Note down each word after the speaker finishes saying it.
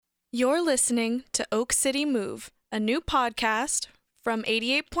You're listening to Oak City Move, a new podcast from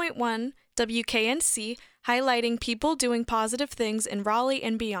 88.1 WKNC highlighting people doing positive things in Raleigh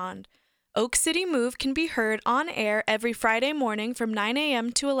and beyond. Oak City Move can be heard on air every Friday morning from 9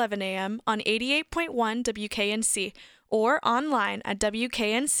 a.m. to 11 a.m. on 88.1 WKNC or online at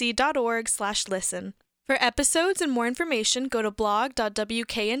wknc.org/listen. For episodes and more information, go to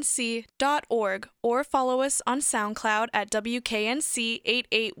blog.wknc.org or follow us on SoundCloud at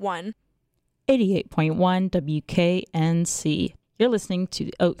WKNC881. 88.1 WKNC. You're listening to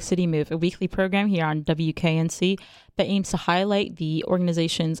the Oak City Move, a weekly program here on WKNC that aims to highlight the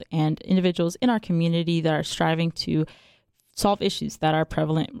organizations and individuals in our community that are striving to solve issues that are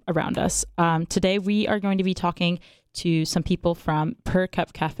prevalent around us. Today, we are going to be talking to some people from Per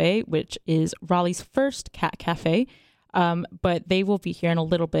Cup Cafe, which is Raleigh's first cat cafe, but they will be here in a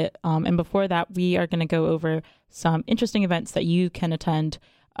little bit. And before that, we are going to go over some interesting events that you can attend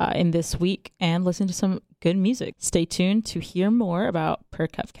in this week and listen to some good music. Stay tuned to hear more about Per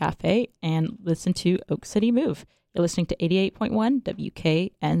Cup Cafe and listen to Oak City Move. You're listening to 88.1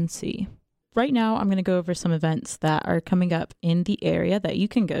 WKNC. Right now, I'm going to go over some events that are coming up in the area that you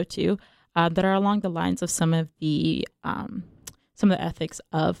can go to that are along the lines of some of the ethics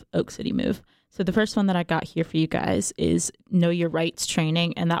of Oak City Move. So the first one that I got here for you guys is Know Your Rights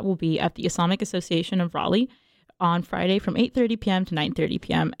training, and that will be at the Islamic Association of Raleigh on Friday from 8:30 p.m. to 9:30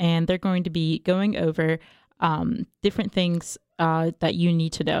 p.m. And they're going to be going over different things that you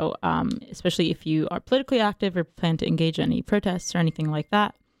need to know, especially if you are politically active or plan to engage in any protests or anything like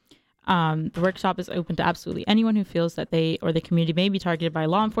that. The workshop is open to absolutely anyone who feels that they or the community may be targeted by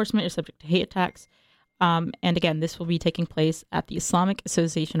law enforcement or subject to hate attacks. And again, this will be taking place at the Islamic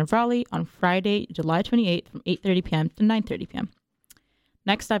Association of Raleigh on Friday, July 28th from 8:30 p.m. to 9:30 p.m.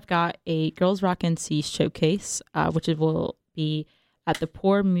 Next, I've got a Girls Rock NC showcase, which will be at the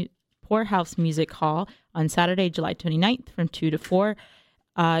Poorhouse Music Hall on Saturday, July 29th from 2 to 4.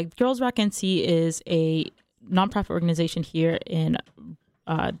 Girls Rock NC is a nonprofit organization here in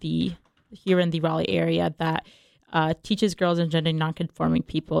the Raleigh area that teaches girls and gender nonconforming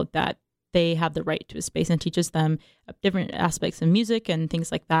people that they have the right to a space and teaches them different aspects of music and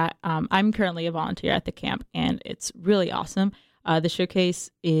things like that. I'm currently a volunteer at the camp, and it's really awesome. The showcase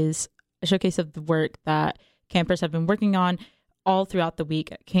is a showcase of the work that campers have been working on all throughout the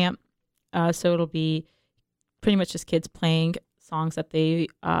week at camp. So it'll be pretty much just kids playing songs that they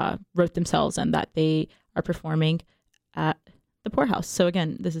wrote themselves and that they are performing at the Poorhouse. So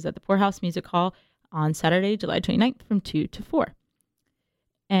again, this is at the Poorhouse Music Hall on Saturday, July 29th from 2 to 4.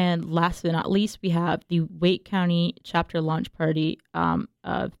 And last but not least, we have the Wake County chapter launch party of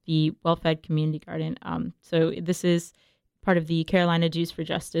the Well-Fed Community Garden. So this is part of the Carolina Jews for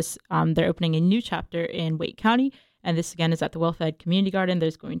Justice. They're opening a new chapter in Wake County, and this again is at the Well-Fed Community Garden.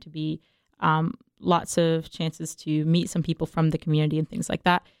 There's going to be lots of chances to meet some people from the community and things like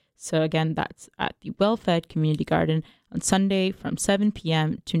that. So again, that's at the Well-Fed Community Garden on Sunday from 7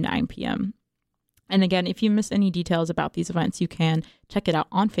 p.m. to 9 p.m. And again, if you missed any details about these events, you can check it out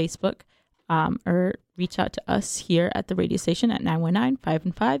on Facebook or reach out to us here at the radio station at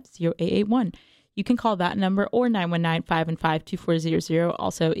 919-515-0881. You can call that number or 919-515-2400.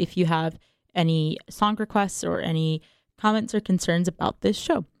 Also, if you have any song requests or any comments or concerns about this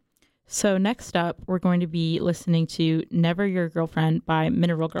show. So next up, we're going to be listening to Never Your Girlfriend by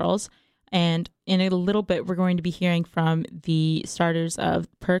Mineral Girls. And in a little bit, we're going to be hearing from the starters of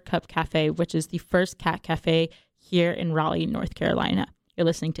Per Cup Cafe, which is the first cat cafe here in Raleigh, North Carolina. You're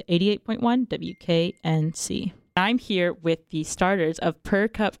listening to 88.1 WKNC. I'm here with the starters of Per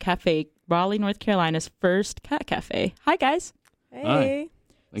Cup Cafe, Raleigh, North Carolina's first cat cafe. Hi, guys. Hey. Hi.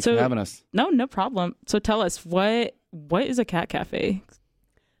 Thanks for having us. No problem. So tell us, what is a cat cafe?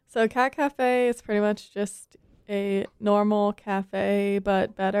 So cat cafe is pretty much just a normal cafe,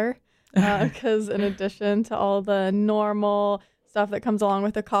 but better. Because in addition to all the normal stuff that comes along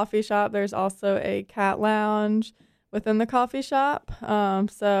with a coffee shop, there's also a cat lounge within the coffee shop.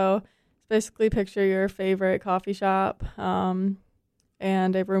 So basically picture your favorite coffee shop and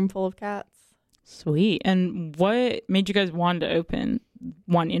a room full of cats. Sweet. And what made you guys want to open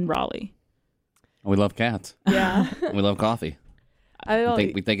one in Raleigh? We love cats. Yeah. We love coffee.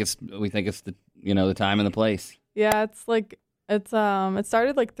 We think it's the the time and the place. Yeah, it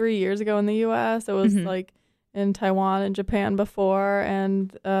started like 3 years ago in the U.S. It was like in Taiwan and Japan before, and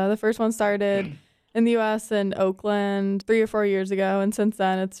the first one started in the U.S. in Oakland 3 or 4 years ago, and since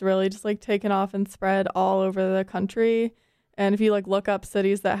then it's really just like taken off and spread all over the country. And if you like look up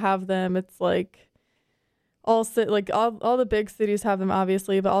cities that have them, it's like all the big cities have them,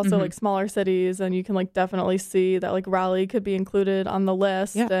 obviously, but also like smaller cities, and you can like definitely see that like Raleigh could be included on the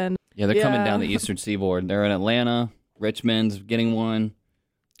list. Yeah. And Yeah, they're coming down the Eastern Seaboard. They're in Atlanta. Richmond's getting one.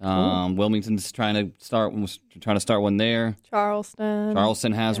 Wilmington's trying to start one there.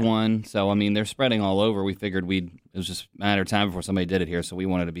 Charleston has one. So, I mean, they're spreading all over. We figured it was just a matter of time before somebody did it here, so we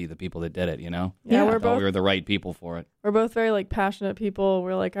wanted to be the people that did it, you know? Yeah, we were the right people for it. We're both very, like, passionate people.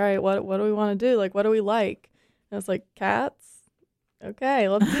 We're like, all right, what do we want to do? Like, what do we like? And it's like, cats? Okay,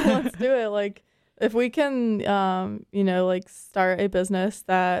 let's do it. Like, if we can, like, start a business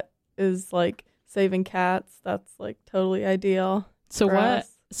that is, like, saving cats, that's, like, totally ideal. So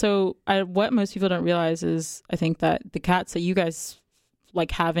what most people don't realize is, I think, that the cats that you guys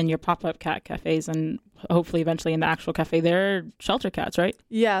like have in your pop-up cat cafes and hopefully eventually in the actual cafe, they're shelter cats, right?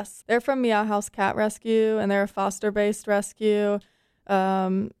 Yes, they're from Meow House Cat Rescue, and they're a foster-based rescue.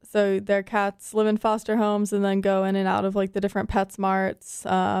 So their cats live in foster homes and then go in and out of like the different PetSmarts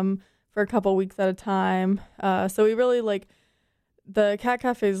for a couple weeks at a time. So we really like. The cat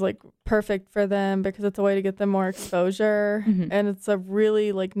cafe is like perfect for them because it's a way to get them more exposure, and it's a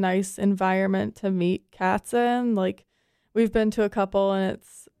really like nice environment to meet cats in. Like we've been to a couple, and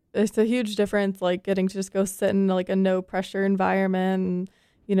it's a huge difference. Like getting to just go sit in like a no pressure environment,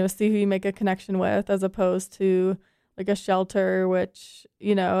 and see who you make a connection with, as opposed to like a shelter, which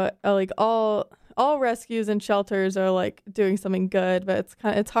like all rescues and shelters are like doing something good, but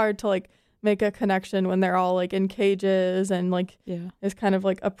it's hard to like make a connection when they're all like in cages and like it's kind of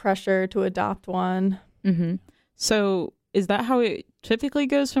like a pressure to adopt one. So is that how it typically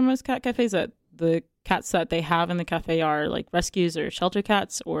goes for most cat cafes, that the cats that they have in the cafe are like rescues or shelter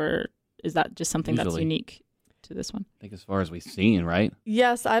cats, or is that just something that's unique to this one? I think as far as we've seen, right?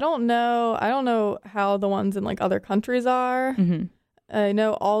 Yes, I don't know how the ones in like other countries are. I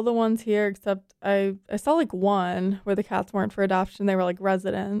know all the ones here except I saw like one where the cats weren't for adoption, they were like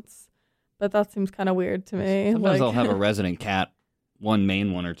residents. But that seems kind of weird to me. Sometimes they'll have a resident cat, one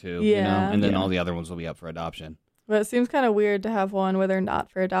main one or two, and then all the other ones will be up for adoption. But it seems kind of weird to have one where they're not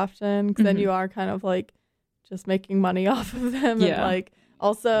for adoption, because then you are kind of like just making money off of them. And like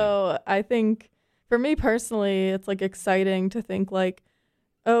also, I think for me personally, it's like exciting to think like,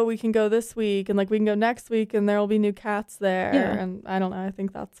 oh, we can go this week and like we can go next week and there will be new cats there. And I don't know, I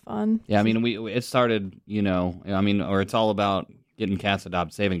think that's fun. Yeah, I mean, it started, or it's all about getting cats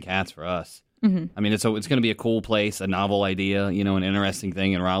adopted, saving cats for us. I mean, it's going to be a cool place, a novel idea, an interesting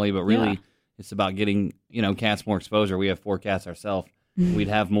thing in Raleigh, but really it's about getting, cats more exposure. We have 4 cats ourselves. We'd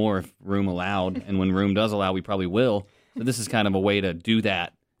have more if room allowed, and when room does allow, we probably will. So this is kind of a way to do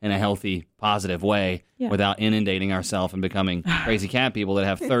that in a healthy, positive way without inundating ourselves and becoming crazy cat people that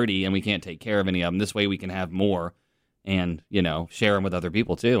have 30 and we can't take care of any of them. This way we can have more and, share them with other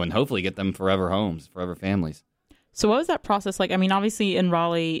people too, and hopefully get them forever homes, forever families. So what was that process like? I mean, obviously in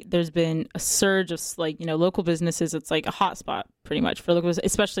Raleigh, there's been a surge of like, local businesses. It's like a hot spot pretty much for locals,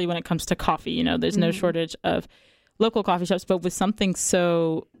 especially when it comes to coffee. There's no shortage of local coffee shops, but with something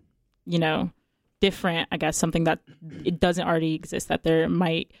so, different, I guess, something that it doesn't already exist, that there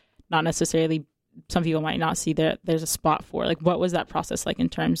might not necessarily, some people might not see that there's a spot for. Like, what was that process like in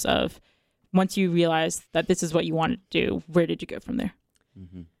terms of once you realized that this is what you wanted to do, where did you go from there?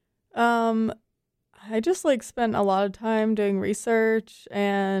 I just like spent a lot of time doing research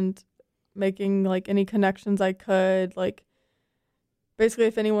and making like any connections I could. Like basically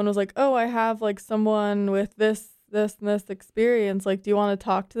if anyone was like, oh, I have like someone with this and this experience, like, do you want to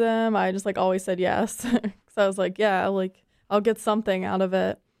talk to them? I just like always said yes. So I was like, yeah, like I'll get something out of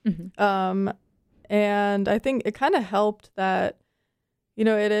it. And I think it kind of helped that,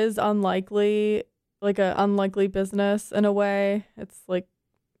 it is unlikely, like an unlikely business in a way. It's like,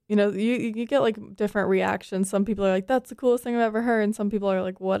 you get like different reactions. Some people are like, that's the coolest thing I've ever heard. And some people are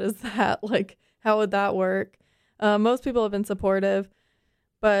like, what is that? Like, how would that work? Most people have been supportive,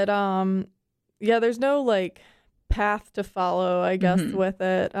 but there's no like path to follow, I guess, with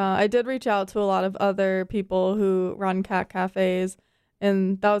it. I did reach out to a lot of other people who run cat cafes,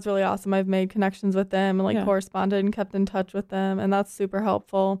 and that was really awesome. I've made connections with them and like corresponded and kept in touch with them, and that's super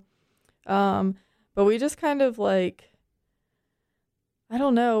helpful. But we just kind of like, I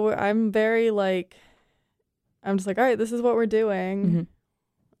don't know. I'm very like, I'm just like, all right, this is what we're doing.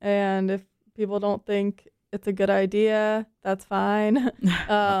 And if people don't think it's a good idea, that's fine.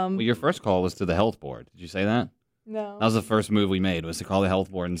 Well, your first call was to the health board. Did you say that? No. That was the first move we made, was to call the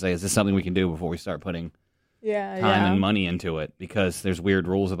health board and say, is this something we can do before we start putting time and money into it? Because there's weird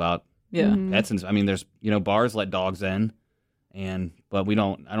rules about pets. And I mean, there's, bars let dogs in, but I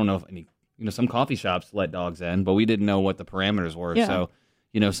don't know if any, some coffee shops let dogs in, but we didn't know what the parameters were. So,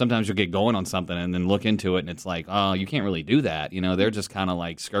 sometimes you'll get going on something and then look into it and it's like, oh, you can't really do that. They're just kind of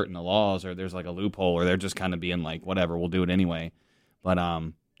like skirting the laws, or there's like a loophole, or they're just kind of being like, whatever, we'll do it anyway. But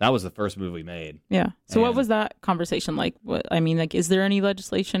That was the first move we made. Yeah. So what was that conversation like? Is there any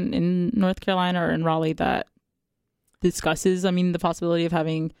legislation in North Carolina or in Raleigh that discusses, the possibility of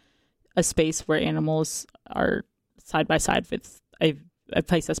having a space where animals are side by side with a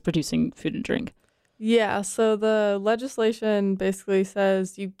place that's producing food and drink? Yeah, so the legislation basically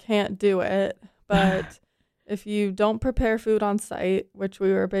says you can't do it, but if you don't prepare food on site, which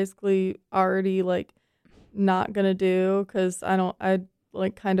we were basically already like not gonna do, because I'd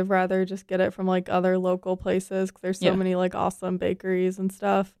like kind of rather just get it from like other local places, because there's so many like awesome bakeries and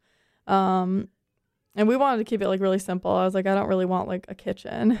stuff. And we wanted to keep it like really simple. I was like, I don't really want like a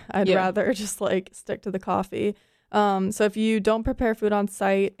kitchen. I'd rather just like stick to the coffee. So if you don't prepare food on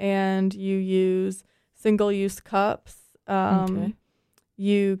site and you use single-use cups,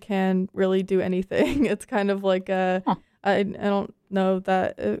 you can really do anything. It's kind of like I don't know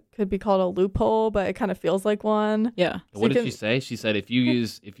that it could be called a loophole, but it kind of feels like one. Yeah. So what did she say? She said if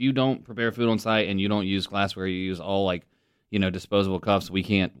you don't prepare food on site and you don't use glassware, you use all like, disposable cups, we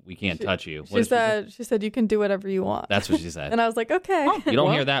can't touch you. She said you can do whatever you want. That's what she said. And I was like, okay. You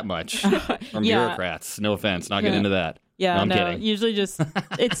don't hear that much from bureaucrats. No offense, not getting into that. Yeah, I'm kidding.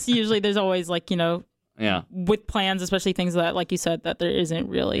 Usually there's always like, with plans, especially things that, like you said, that there isn't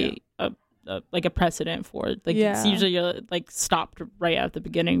really a precedent for. Like it's usually like stopped right at the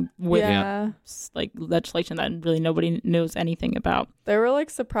beginning with like legislation that really nobody knows anything about. They were like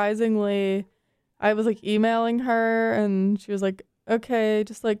surprisingly, I was like emailing her and she was like, okay,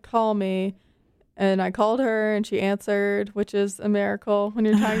 just like call me. And I called her and she answered, which is a miracle when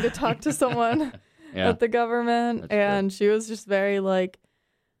you're trying to talk to someone at the government. That's and true. She was just very like,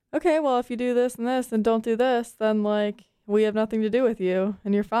 okay, well, if you do this and this and don't do this, then like we have nothing to do with you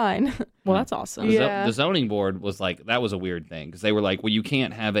and you're fine. Well, that's awesome. The zoning board was like, that was a weird thing because they were like, well, you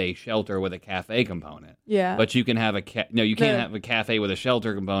can't have a shelter with a cafe component. Yeah. But you can have you can't have a cafe with a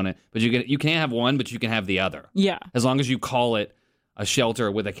shelter component, but you can't have one, but you can have the other. Yeah. As long as you call it a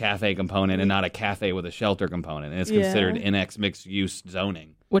shelter with a cafe component and not a cafe with a shelter component. And it's considered NX mixed use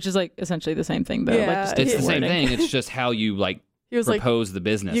zoning. Which is like essentially the same thing though. Yeah. Like, it's the same thing. It's just how you like propose the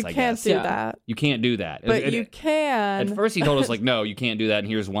business, you I can't guess. do that. You can't do that. But you can. At first he told us like, no, you can't do that and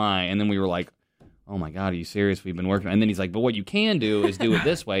here's why. And then we were like, oh my God, are you serious? We've been working. And then he's like, but what you can do is do it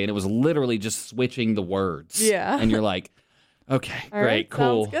this way. And it was literally just switching the words. Yeah. And you're like, okay, all great, right,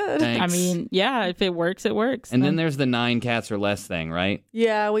 cool. Sounds good. Thanks. If it works, it works. And then there's the 9 cats or less thing, right?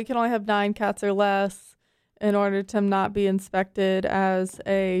 Yeah, we can only have 9 cats or less in order to not be inspected as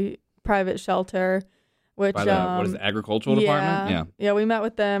a private shelter. Which, by what is the agricultural department? Yeah, we met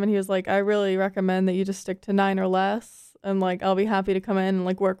with them and he was like, I really recommend that you just stick to 9 or less. And like, I'll be happy to come in and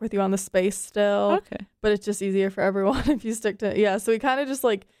like work with you on the space still. Okay. But it's just easier for everyone if you stick to, so we kind of just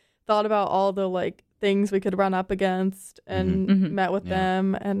like thought about all the like things we could run up against and met with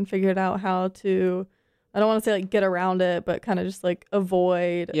them and figured out how to, I don't want to say like get around it, but kind of just like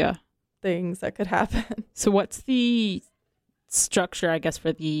avoid things that could happen. So what's the structure, I guess,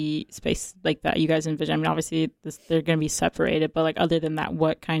 for the space like that you guys envision? I mean, obviously they're going to be separated, but like other than that,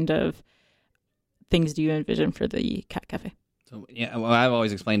 what kind of things do you envision for the cat cafe? So I've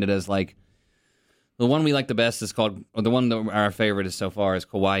always explained it as like the one we like the best is called, or the one that our favorite is so far is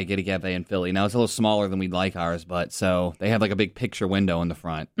Kauai Kitty Cafe in Philly. Now it's a little smaller than we'd like ours, but so they have like a big picture window in the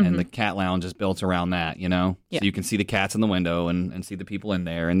front, and the cat lounge is built around that, so you can see the cats in the window and see the people in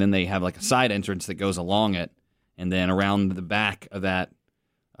there, and then they have like a side entrance that goes along it. And then around the back of that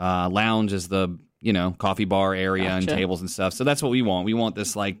lounge is the, coffee bar area and tables and stuff. So that's what we want. We want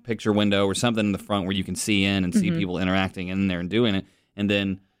this like picture window or something in the front where you can see in and see people interacting in there and doing it. And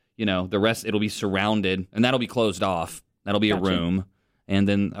then, the rest, it'll be surrounded and that'll be closed off. That'll be a room. And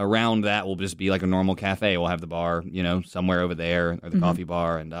then around that will just be like a normal cafe. We'll have the bar, somewhere over there or the coffee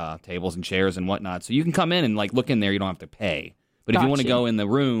bar and tables and chairs and whatnot. So you can come in and like look in there. You don't have to pay. But if you want to go in the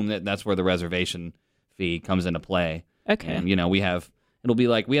room, that's where the reservation fee comes into play. Okay. And, it'll be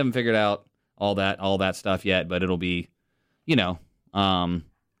like, we haven't figured out all that stuff yet, but it'll be, that's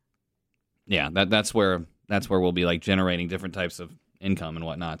where we'll be like generating different types of income and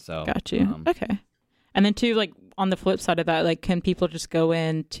whatnot. So got you. Okay. And then too, like on the flip side of that, like can people just go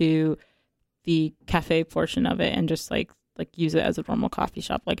into the cafe portion of it and just like use it as a normal coffee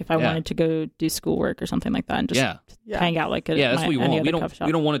shop? Like if I wanted to go do schoolwork or something like that and just hang out like that's what we want.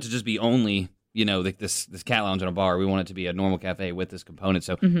 We don't want it to just be only this cat lounge and a bar. We want it to be a normal cafe with this component.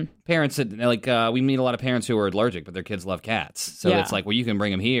 So parents, we meet a lot of parents who are allergic, but their kids love cats. So it's like, well, you can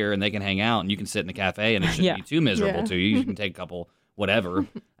bring them here and they can hang out and you can sit in the cafe and it shouldn't be too miserable to you. You can take a couple, whatever,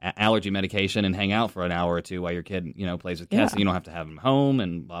 allergy medication and hang out for an hour or two while your kid, plays with cats. And you don't have to have them home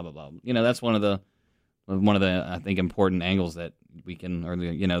and blah, blah, blah. That's one of the I think important angles that, we can, or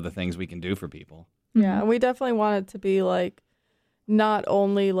the things we can do for people. Yeah, we definitely want it to be like not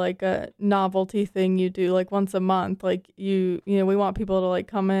only like a novelty thing you do like once a month. Like we want people to like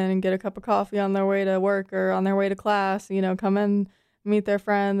come in and get a cup of coffee on their way to work or on their way to class, come in, meet their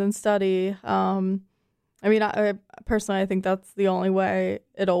friends and study. I personally, I think that's the only way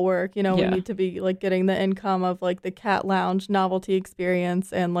it'll work. We need to be like getting the income of like the cat lounge novelty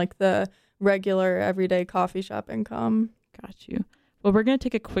experience and like the regular everyday coffee shop income. Got you. Well, we're going to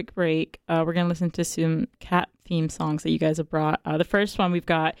take a quick break. We're going to listen to some cat theme songs that you guys have brought. The first one we've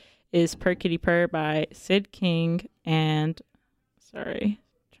got is Purr Kitty Purr by Sid King and, Sid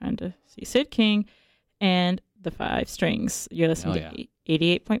King and the Five Strings. You're listening to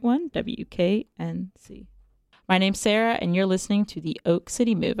 88.1 WKNC. My name's Sarah, and you're listening to the Oak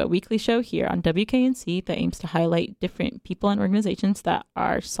City Move, a weekly show here on WKNC that aims to highlight different people and organizations that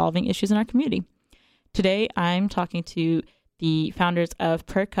are solving issues in our community. Today, I'm talking to the founders of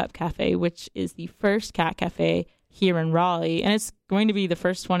Purr Cup Cafe, which is the first cat cafe here in Raleigh. And it's going to be the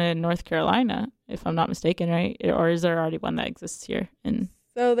first one in North Carolina, if I'm not mistaken, right? Or is there already one that exists here?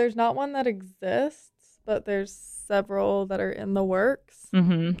 So there's not one that exists, but there's several that are in the works.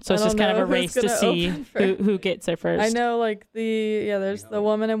 Mm-hmm. So it's just kind of a race to see who gets there first. I know like there's the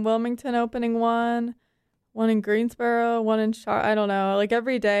woman in Wilmington opening one in Greensboro, one in I don't know. Like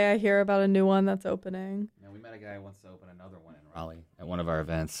every day I hear about a new one that's opening. We met a guy who wants to open another one in Raleigh at one of our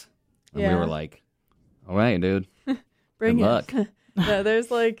events. And we were like, all right, dude. Bring Good luck. Yeah,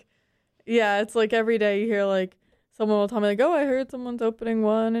 there's like, it's like every day you hear like someone will tell me like, oh, I heard someone's opening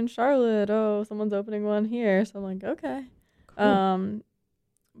one in Charlotte. Oh, someone's opening one here. So I'm like, okay. Cool.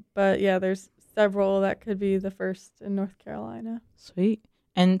 But yeah, there's several that could be the first in North Carolina. Sweet.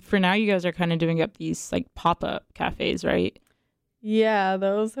 And for now, you guys are kind of doing up these like pop-up cafes, right? Yeah,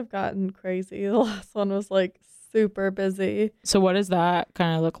 those have gotten crazy. The last one was like super busy. So what does that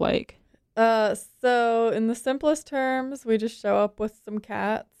kind of look like? So in the simplest terms, we just show up with some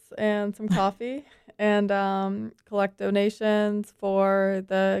cats and some coffee and collect donations for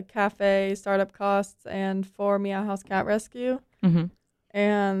the cafe startup costs and for Meow House Cat Rescue. Mm-hmm.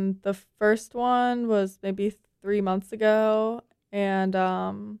 And the first one was maybe 3 months ago, and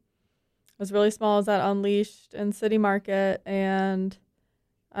it was really small. It was at Unleashed in City Market, and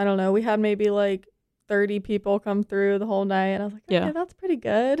I don't know, we had maybe like 30 people come through the whole night, and I was like, okay, that's pretty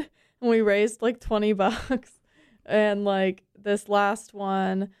good. And we raised like $20. And like this last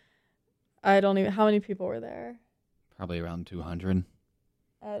one, I don't even, how many people were there? Probably around 200.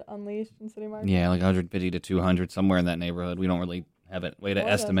 At Unleashed in City Market? Yeah, like 150 to 200, somewhere in that neighborhood. We don't really have a way to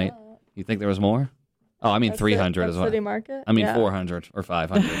estimate. You think there was more? Oh, I mean 300 as well. City Market? I mean 400 or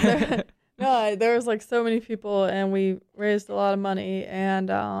 500. No, there was like so many people, and we raised a lot of money, and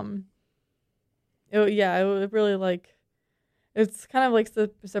it really like, it's kind of like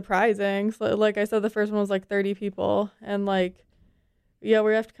surprising. So like I said, the first one was like 30 people, and like, we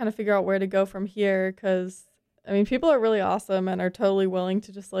have to kind of figure out where to go from here, because I mean, people are really awesome and are totally willing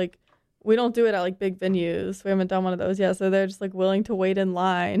to just like, we don't do it at like big venues. We haven't done one of those yet. So they're just like willing to wait in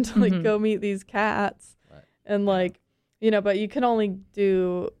line to like go meet these cats. Right. And like, but you can only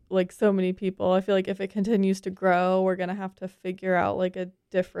do like so many people. I feel like if it continues to grow, we're going to have to figure out like a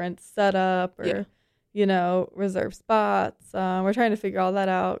different setup or, reserve spots. We're trying to figure all that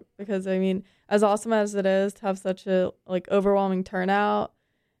out, because I mean, as awesome as it is to have such a like overwhelming turnout,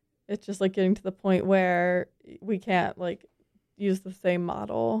 it's just like getting to the point where we can't like use the same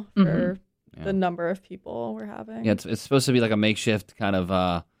model for the number of people we're having. Yeah, it's supposed to be like a makeshift kind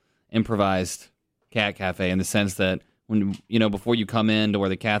of improvised cat cafe, in the sense that when before you come in to where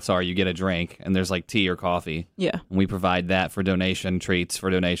the cats are, you get a drink and there's like tea or coffee. Yeah, and we provide that for donation, treats for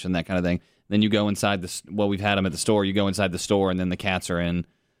donation, that kind of thing. Then you go inside we've had them at the store. You go inside the store, and then the cats are in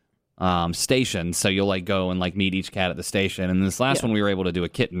stations, so you'll like go and like meet each cat at the station. And this last one, we were able to do a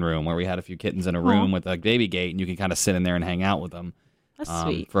kitten room where we had a few kittens in a room with a baby gate, and you can kind of sit in there and hang out with them. That's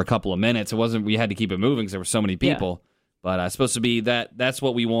sweet. For a couple of minutes. It wasn't, we had to keep it moving because there were so many people, but it's supposed to be that's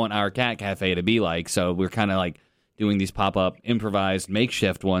what we want our cat cafe to be like. So we're kind of like doing these pop-up improvised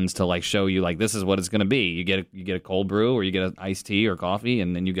makeshift ones to like show you like, this is what it's going to be. You get a cold brew, or you get an iced tea or coffee,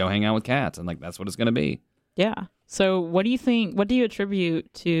 and then you go hang out with cats, and like that's what it's going to be. Yeah. So what do you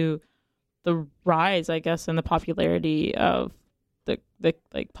attribute to the rise, I guess, in the popularity of the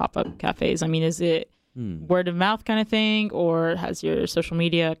like pop-up cafes? I mean, is it word of mouth kind of thing, or has your social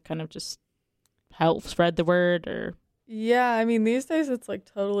media kind of just helped spread the word? Or yeah, I mean, these days it's like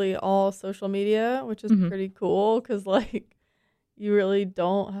totally all social media, which is pretty cool, because like you really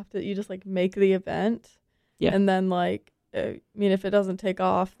don't have to, you just like make the event, and then like I mean, if it doesn't take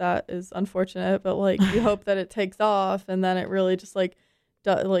off, that is unfortunate, but like you hope that it takes off and then it really just like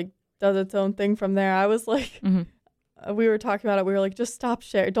does its own thing from there. I was like, we were talking about it. We were like, just stop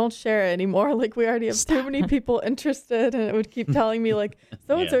don't share it anymore. Like we already have too many people interested, and it would keep telling me like,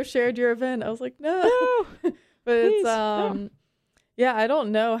 so-and-so shared your event. I was like, no. But please, it's, yeah, I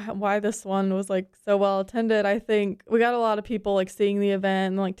don't know why this one was like so well attended. I think we got a lot of people like seeing the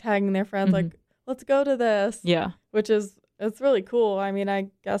event and like tagging their friends, like, let's go to this. Yeah. It's really cool. I mean, I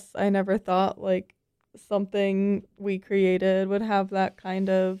guess I never thought like something we created would have that kind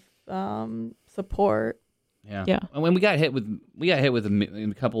of support. Yeah. Yeah. And when we got hit with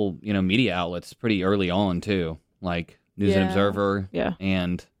a couple, media outlets pretty early on too, like News and Observer. Yeah.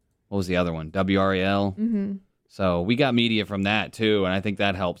 And what was the other one? WRAL. Mm-hmm. So we got media from that too, and I think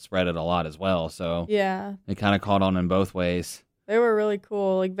that helped spread it a lot as well. So yeah, it kind of caught on in both ways. They were really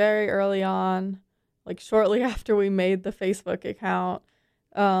cool. Like very early on, like shortly after we made the Facebook account,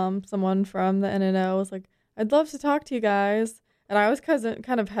 someone from the NNO was like, "I'd love to talk to you guys," and I was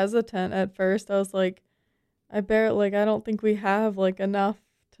kind of hesitant at first. I was like, I don't think we have like enough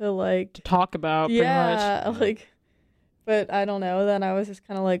to talk about. Yeah, pretty much. Like, but I don't know. Then I was just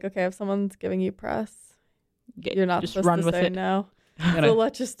kind of like, okay, if someone's giving you press, you're not just supposed to say no. So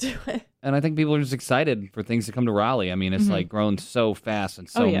let's just do it. And I think people are just excited for things to come to Raleigh. I mean, it's like grown so fast and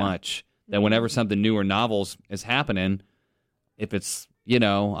so much that whenever something new or novel is happening, if it's,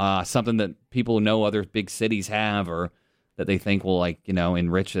 something that people know other big cities have or that they think will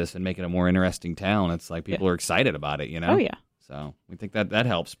enrich this and make it a more interesting town, it's like people are excited about it, Oh, yeah. So we think that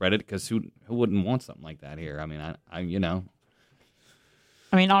helps spread it because who wouldn't want something like that here? I mean,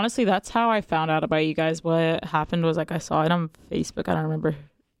 I mean, honestly, that's how I found out about you guys. What happened was I saw it on Facebook. I don't remember.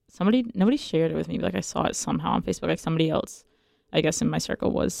 Nobody shared it with me, but I saw it somehow on Facebook. Like somebody else, I guess in my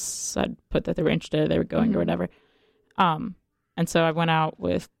circle had put that they were interested, they were going or whatever. And so I went out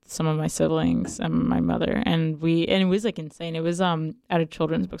with some of my siblings and my mother, and it was like insane. It was at a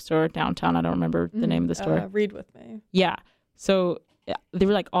children's bookstore downtown. I don't remember the name of the store. Read With Me. Yeah. So there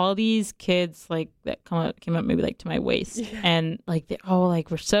were all these kids that came up maybe to my waist, and they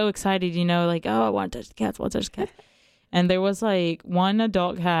we're so excited, I want to touch the cats, and there was one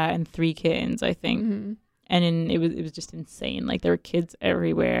adult cat and 3 kittens, I think, and it was just insane. There were kids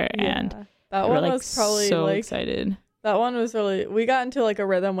everywhere, and that one was probably so excited. That one was really, we got into a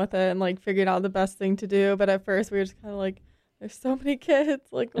rhythm with it and figured out the best thing to do. But at first we were just kind of there's so many kids.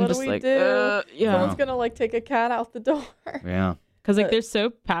 What do we do? Someone's gonna take a cat out the door. Yeah. Because they're so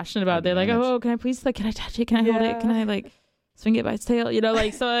passionate about it. They're oh, can I please, can I touch it? Can I hold it? Can I swing it by its tail? They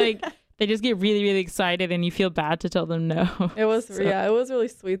just get really, really excited, and you feel bad to tell them no. It was, it was really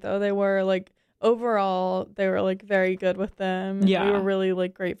sweet though. They were overall, they were very good with them. Yeah. We were really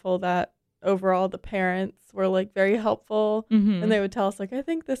grateful that overall the parents were very helpful, and they would tell us I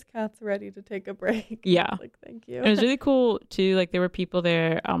think this cat's ready to take a break. Yeah. Thank you. And it was really cool too. There were people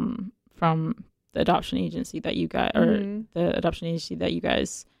there from the adoption agency that you guys, or the adoption agency that you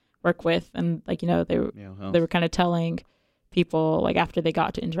guys work with, and they were kind of telling people after they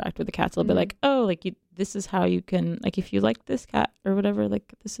got to interact with the cats a little bit this is how you can if you like this cat or whatever,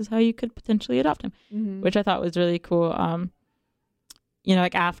 this is how you could potentially adopt him, which I thought was really cool.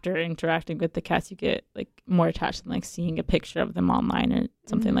 After interacting with the cats, you get more attached than seeing a picture of them online or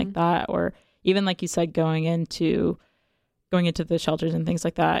something like that, or even you said going into the shelters and things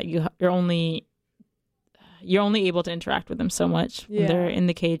like that. You're only able to interact with them so much when they're in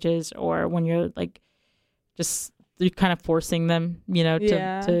the cages, or when you're you're kind of forcing them,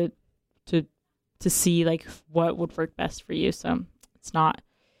 to see what would work best for you. So it's not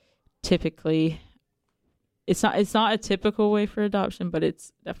a typical way for adoption, but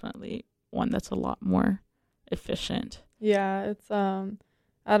it's definitely one that's a lot more efficient. Yeah, it's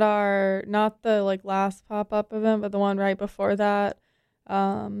at our, not the last pop-up event, but the one right before that,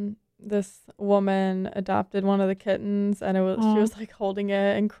 this woman adopted one of the kittens, and she was holding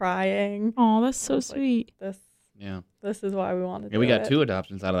it and crying. Oh, that's so sweet. This is why we wanted to do we got 2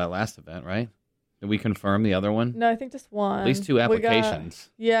 adoptions out of that last event, right? Did we confirm the other one? No, I think just one. At least 2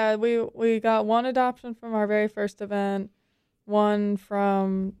 applications. We got 1 adoption from our very first event, 1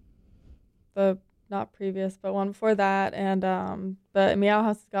 from the not previous, but one before that, and but Meow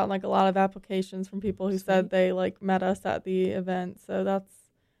House has gotten a lot of applications from people who said they met us at the event. So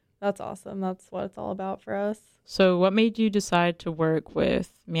that's awesome. That's what it's all about for us. So what made you decide to work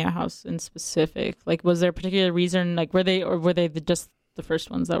with Meow House in specific? Was there a particular reason? Were they just the first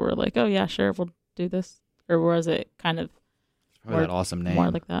ones that were oh yeah, sure, we'll do this, or was it kind of that awesome name,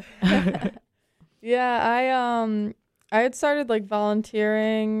 more like that? Yeah, I had started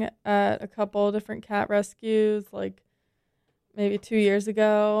volunteering at a couple different cat rescues maybe 2 years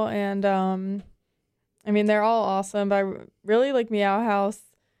ago, and I mean, they're all awesome, but I really like Meow House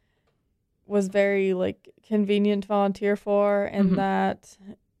was very like convenient to volunteer for, and that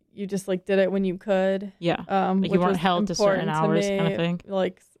you just like did it when you could. Yeah. Like which you weren't was held to certain important hours me. kind of thing.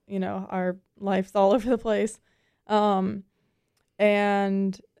 Like, you know, our life's all over the place. And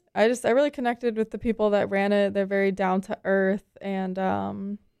I really connected with the people that ran it. They're very down to earth, and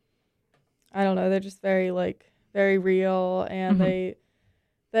I don't know, they're just very real, and they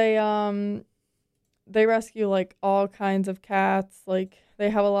rescue like all kinds of cats. Like they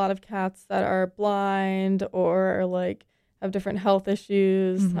have a lot of cats that are blind or like have different health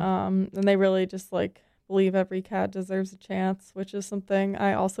issues. And they really just like believe every cat deserves a chance, which is something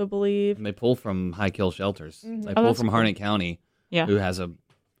I also believe. And they pull from high kill shelters. They Oh, pull that's from cool. Harnett County, Yeah. who has a,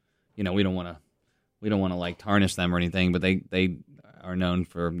 you know, we don't want to like tarnish them or anything, but they are known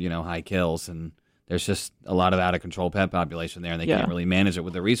for, you know, high kills, and there's just a lot of out of control pet population there, and they can't really manage it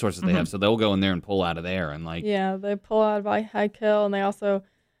with the resources they have. So they'll go in there and pull out of there, and like they pull out by high kill, and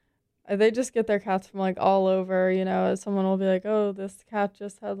they just get their cats from like all over. You know, someone will be like, "Oh, this cat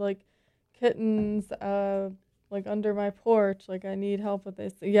just had like kittens like under my porch. Like I need help with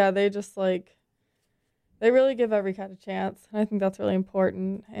this." Yeah, they just like they really give every cat a chance, and I think that's really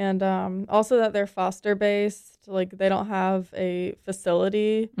important. And also that they're foster based, like they don't have a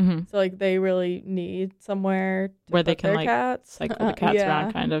facility, so like they really need somewhere to where they put can their like cats. cycle the cats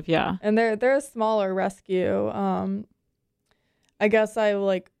around, kind of. Yeah. And they're a smaller rescue. I guess I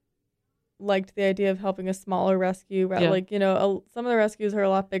liked the idea of helping a smaller rescue. Like, you know, some of the rescues are a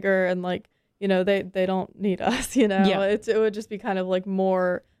lot bigger, and like, you know, they don't need us. You know, it would just be kind of like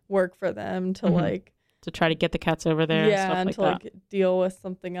more work for them to like to try to get the cats over there. Yeah, and, and stuff like to like deal with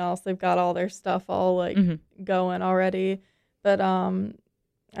something else. They've got all their stuff all like going already, but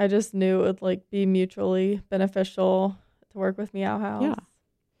I just knew it would like be mutually beneficial to work with Meow House. Yeah.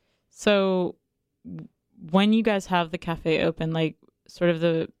 So when you guys have the cafe open, like sort of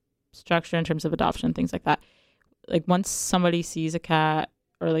the structure in terms of adoption, things like that, like once somebody sees a cat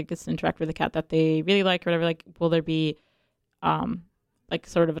or like gets to interact with a cat that they really like or whatever, like will there be like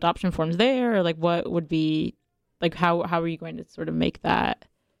sort of adoption forms there, or like what would be like how are you going to sort of make that,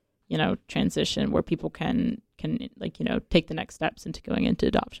 you know, transition where people can like, you know, take the next steps into going into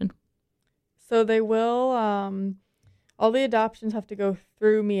adoption? So they will all the adoptions have to go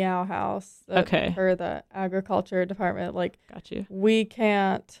through Meow House. For the agriculture department. Like, got you. We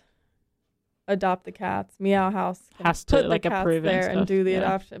can't adopt the cats. Meow House has to put like the cats approve there and do the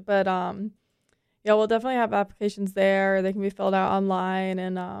adoption. But yeah, we'll definitely have applications there. They can be filled out online,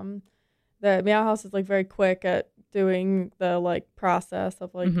 and the Meow House is like very quick at doing the like process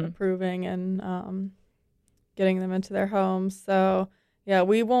of like approving and getting them into their homes. So yeah,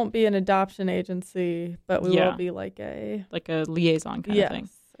 we won't be an adoption agency, but we will be like a liaison kind of thing.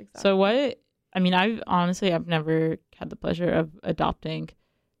 Exactly. So I've never had the pleasure of adopting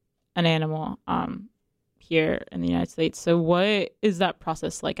an animal here in the United States. So what is that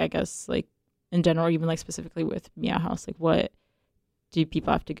process like, I guess, like in general, even like specifically with Meow House? Like what do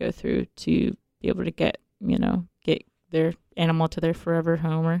people have to go through to be able to get their animal to their forever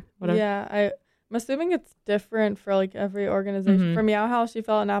home or whatever? Yeah, I'm assuming it's different for like every organization. For Meow House, you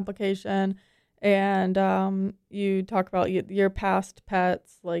fill out an application, and you talk about your past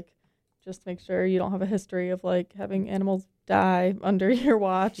pets, like just make sure you don't have a history of like having animals die under your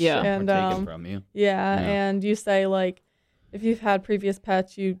watch. Yeah, and or taken from you. Yeah, and you say like if you've had previous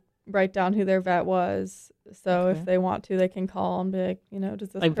pets, you write down who their vet was. So if they want to, they can call and be like, you know,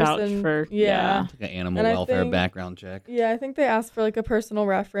 does this like person vouch for like an animal welfare background check. Yeah, I think they ask for like a personal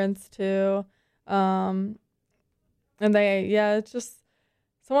reference too. And it's just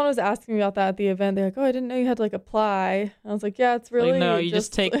someone was asking me about that at the event. They're like, "Oh, I didn't know you had to like apply." I was like, "Yeah, it's really like, no, you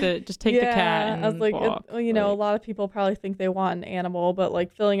just take the cat." And I was like, walk. a lot of people probably think they want an animal, but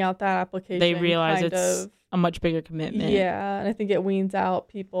like filling out that application, they realize it's a much bigger commitment. Yeah, and I think it weans out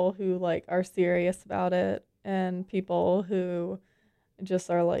people who like are serious about it and people who just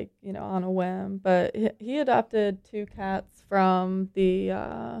are like, you know, on a whim. But he adopted 2 cats from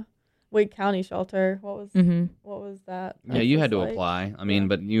the Wake County shelter. What was that? Yeah, you had to apply. I mean,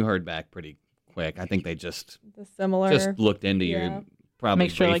 but you heard back pretty quick. I think they just looked into you. Probably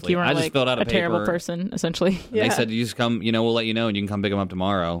make sure briefly. like you weren't I just like filled out a terrible person, essentially. They said you just come, you know, we'll let you know, and you can come pick them up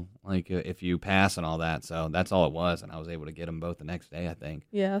tomorrow, like if you pass and all that. So that's all it was, and I was able to get them both the next day, I think.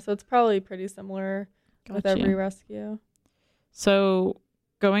 Yeah, so it's probably pretty similar with every rescue. So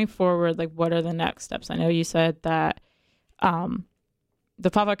going forward, like what are the next steps? I know you said that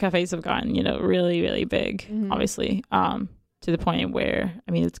the pop-up cafes have gotten, you know, really, really big, obviously, to the point where,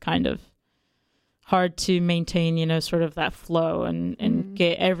 I mean, it's kind of hard to maintain, sort of that flow and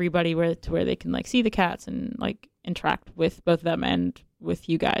get everybody to where they can like see the cats and like interact with both of them and with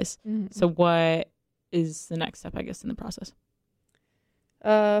you guys. So what is the next step, I guess, in the process?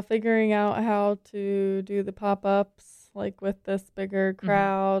 Figuring out how to do the pop-ups like with this bigger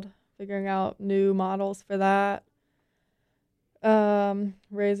crowd, figuring out new models for that.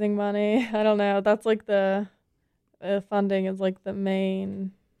 Raising money. I don't know. That's like the funding is like the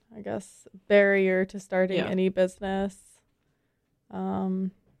main, I guess, barrier to starting any business.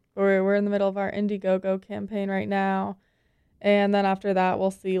 We're in the middle of our Indiegogo campaign right now. And then after that,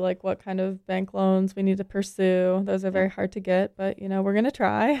 we'll see like what kind of bank loans we need to pursue. Those are very hard to get, but we're going to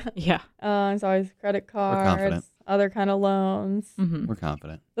try. Yeah. There's always credit cards, other kind of loans. We're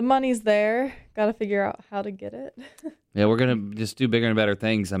confident. The money's there. Got to figure out how to get it. Yeah, we're going to just do bigger and better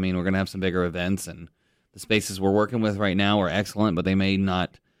things. I mean, we're going to have some bigger events, and the spaces we're working with right now are excellent, but they may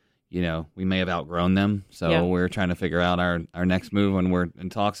not, we may have outgrown them. So we're trying to figure out our next move, and we're in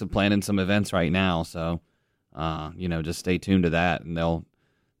talks of planning some events right now. So, just stay tuned to that, and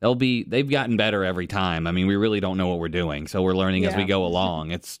they've gotten better every time. I mean, we really don't know what we're doing, so we're learning as we go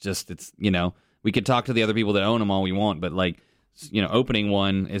along. It's we could talk to the other people that own them all we want, but like, opening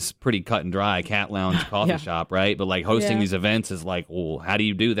one is pretty cut and dry, cat lounge, coffee shop, right? But like hosting these events is like, well, how do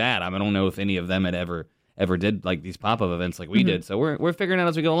you do that? I don't know if any of them had ever did like these pop-up events like we did. So we're figuring out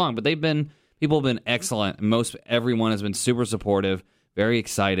as we go along. But people have been excellent. Everyone has been super supportive, very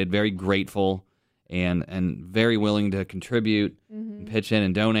excited, very grateful, and very willing to contribute, and pitch in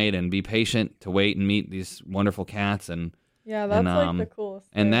and donate and be patient to wait and meet these wonderful cats. And that's like the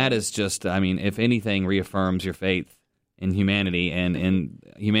coolest thing. And that is just, I mean, if anything, reaffirms your faith in humanity and in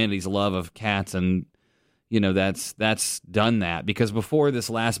humanity's love of cats. And that's done that, because before this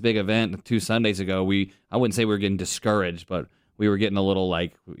last big event 2 Sundays ago, I wouldn't say we were getting discouraged, but we were getting a little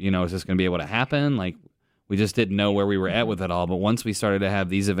like, is this going to be able to happen? Like, we just didn't know where we were at with it all. But once we started to have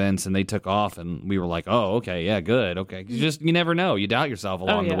these events and they took off, and we were like, oh, okay, yeah, good, okay. You never know. You doubt yourself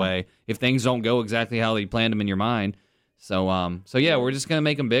along the way if things don't go exactly how you planned them in your mind. So we're just going to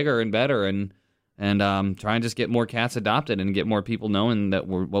make them bigger and better, and try and just get more cats adopted and get more people knowing that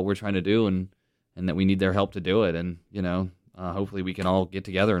what we're trying to do, and that we need their help to do it. And, hopefully we can all get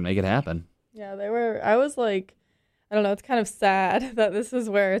together and make it happen. Yeah, I was like, I don't know, it's kind of sad that this is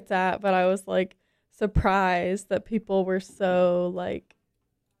where it's at, but I was like surprised that people were so like,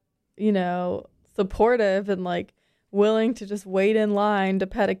 supportive and like willing to just wait in line to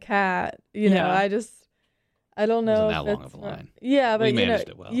pet a cat. I don't know. It wasn't that long of a line. Yeah, but we managed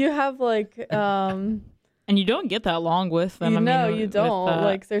it well. You have like, and you don't get that long with them. You don't.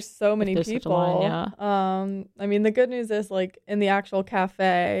 Like, there's so many people. Line, I mean, the good news is like in the actual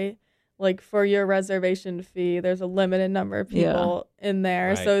cafe, like for your reservation fee, there's a limited number of people in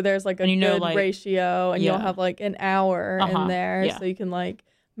there. Right. So there's like a good ratio, and you'll have like an hour in there, so you can like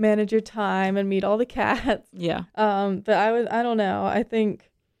manage your time and meet all the cats. Yeah. But I don't know. I think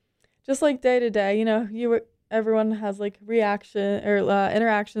just like day to day, everyone has like reaction or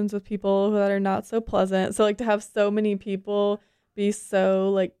interactions with people that are not so pleasant. So like to have so many people be so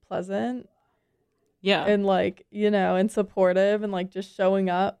like pleasant, and like and supportive, and like just showing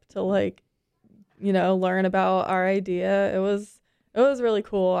up to like learn about our idea. It was really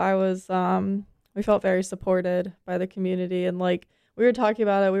cool. We felt very supported by the community, and like we were talking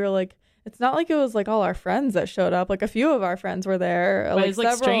about it. We were like, it's not like it was like all our friends that showed up. Like a few of our friends were there. But it was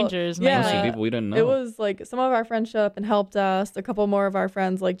like strangers. Mostly people we didn't know. It was like some of our friends showed up and helped us. A couple more of our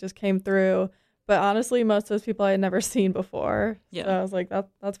friends like just came through. But honestly, most of those people I had never seen before. Yeah. So I was like,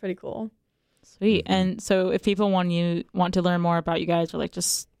 that's pretty cool. Sweet. And so if people want to learn more about you guys, or like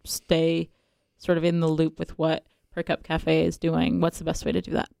just stay sort of in the loop with what Perk Up Cafe is doing, what's the best way to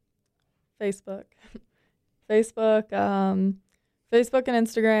do that? Facebook and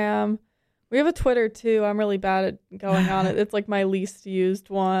Instagram. We have a Twitter too. I'm really bad at going on it. It's like my least used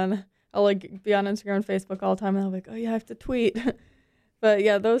one. I'll like be on Instagram and Facebook all the time, and I'm like, oh yeah, I have to tweet. But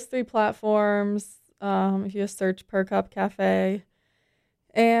yeah, those 3 platforms. If you just search Perk Up Cafe,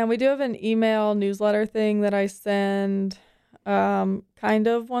 and we do have an email newsletter thing that I send kind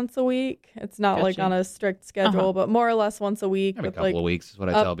of once a week. It's not like on a strict schedule, but more or less once a week. Every couple like of weeks is what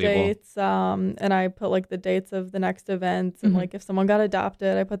I tell people. Updates, and I put like the dates of the next events, and like if someone got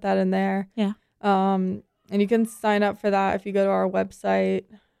adopted, I put that in there. Yeah. And you can sign up for that if you go to our website.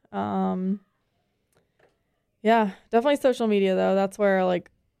 Yeah, definitely social media though. That's where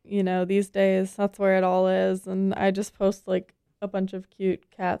like, these days, that's where it all is. And I just post like a bunch of cute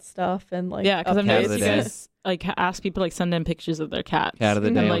cat stuff and like because I've noticed you guys like ask people like send in pictures of their cats. Cat of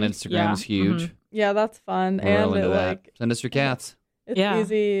the day on Instagram is huge. Yeah, that's fun. We're and into like send us your cats. It's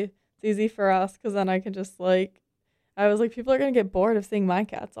easy it's easy for us because then I can just like, I was like, people are gonna get bored of seeing my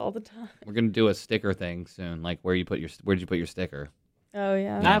cats all the time. We're gonna do a sticker thing soon. Like where'd you put your sticker? Oh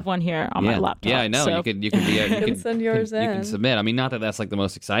yeah, I have one here on my laptop. Yeah, I know. So. You can you can send yours in. You can submit. I mean, not that that's like the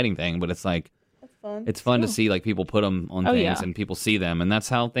most exciting thing, but it's like that's fun. it's fun to see like people put them on things and people see them, and that's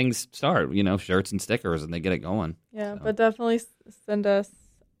how things start. You know, shirts and stickers, and they get it going. Yeah, so. But definitely send us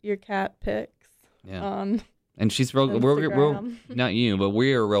your cat pics. Yeah. And she's real. We're not you, but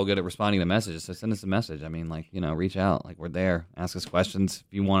we're real good at responding to messages. So send us a message. I mean, like, you know, reach out. Like, we're there. Ask us questions.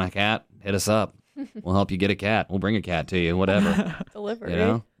 If you want a cat, hit us up. We'll help you get a cat. We'll bring a cat to you. Whatever. Delivery. You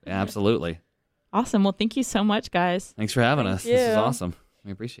know? Yeah, absolutely. Awesome. Well, thank you so much, guys. Thanks for having us. You. This is awesome.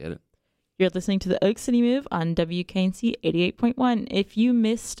 We appreciate it. You're listening to the Oak City Move on WKNC 88.1. If you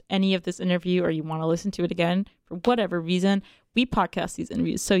missed any of this interview or you want to listen to it again for whatever reason, we podcast these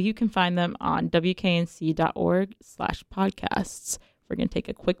interviews, so you can find them on wknc.org/podcasts. We're going to take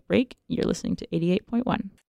a quick break. You're listening to 88.1.